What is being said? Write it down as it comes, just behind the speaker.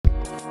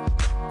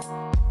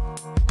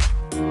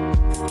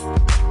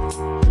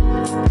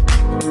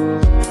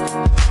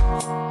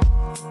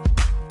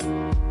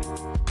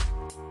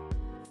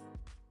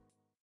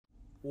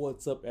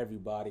What's up,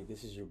 everybody?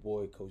 This is your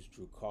boy, Coach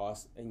Drew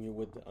Cost, and you're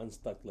with the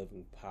Unstuck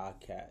Living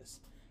Podcast.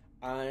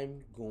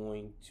 I'm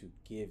going to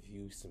give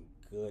you some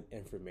good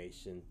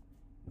information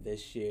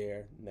this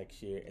year,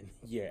 next year, and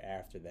the year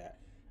after that.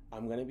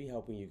 I'm going to be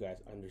helping you guys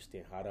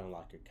understand how to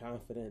unlock your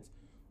confidence,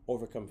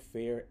 overcome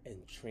fear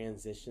and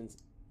transitions,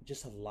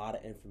 just a lot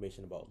of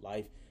information about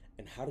life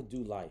and how to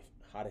do life,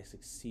 how to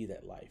succeed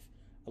at life.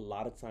 A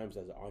lot of times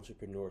as an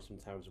entrepreneur,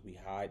 sometimes we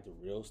hide the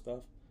real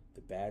stuff,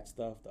 the bad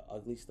stuff, the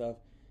ugly stuff.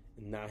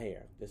 Not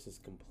here. This is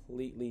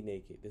completely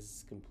naked. This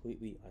is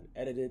completely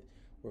unedited.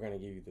 We're going to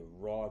give you the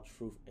raw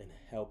truth and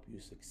help you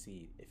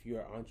succeed. If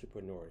you're an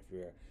entrepreneur, if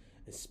you're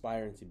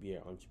aspiring to be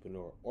an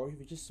entrepreneur, or if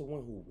you're just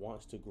someone who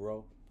wants to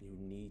grow, you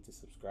need to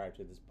subscribe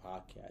to this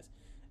podcast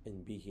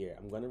and be here.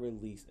 I'm going to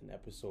release an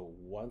episode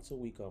once a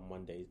week on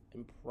Mondays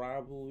and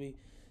probably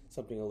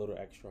something a little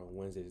extra on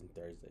Wednesdays and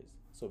Thursdays.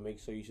 So make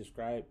sure you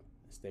subscribe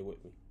and stay with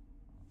me.